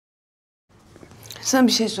Sana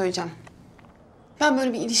bir şey söyleyeceğim. Ben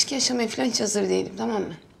böyle bir ilişki yaşamaya falan hiç hazır değilim, tamam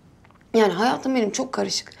mı? Yani hayatım benim çok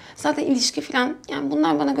karışık. Zaten ilişki falan, yani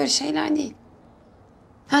bunlar bana göre şeyler değil.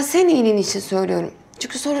 Ha, senin iyiliğin için söylüyorum.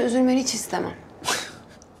 Çünkü sonra üzülmeni hiç istemem.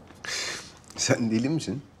 Sen deli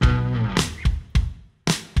misin?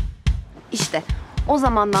 İşte o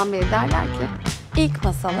zamandan beri derler ki ilk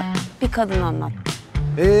masalı bir kadın anlat.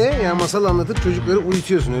 Ya masal anlatıp çocukları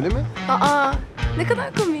uyutuyorsun öyle mi? Aa, ne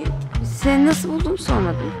kadar komik. Seni nasıl buldum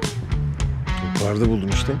sormadım. Barda buldum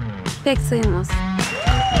işte. Pek sayılmaz.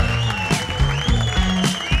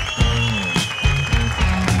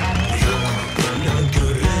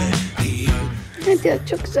 Hadi ya,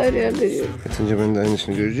 çok güzel rüya görüyorum. Yatınca ben de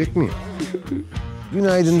aynısını görecek miyim?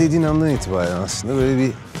 Günaydın dediğin andan itibaren aslında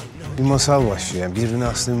böyle bir masal başlıyor. Yani birine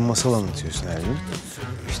aslında bir masal anlatıyorsun her gün.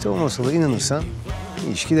 İşte o masala inanırsan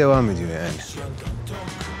ilişki devam ediyor yani.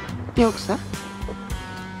 Yoksa?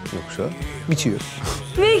 Yoksa bitiyor.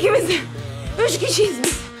 Ve ikimiz 3 kişiyiz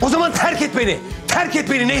biz. O zaman terk et beni. Terk et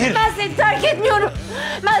beni Nehir. Ben seni terk etmiyorum.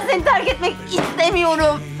 Ben seni terk etmek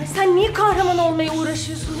istemiyorum. Sen niye kahraman olmaya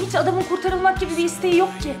uğraşıyorsun? Hiç adamın kurtarılmak gibi bir isteği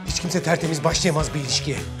yok ki. Hiç kimse tertemiz başlayamaz bir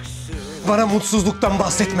ilişkiye. Bana mutsuzluktan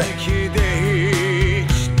bahsetme.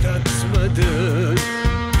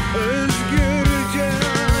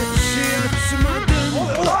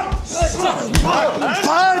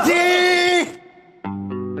 Parti!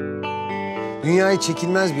 Dünyayı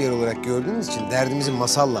çekilmez bir yer olarak gördüğümüz için derdimizi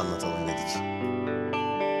masalla anlatalım dedik.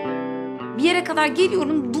 Bir yere kadar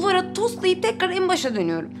geliyorum, duvara toslayıp tekrar en başa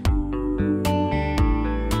dönüyorum.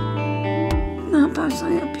 Ne yaparsan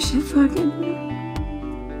yap bir şey fark etmiyor.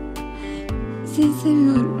 Seni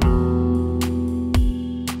seviyorum.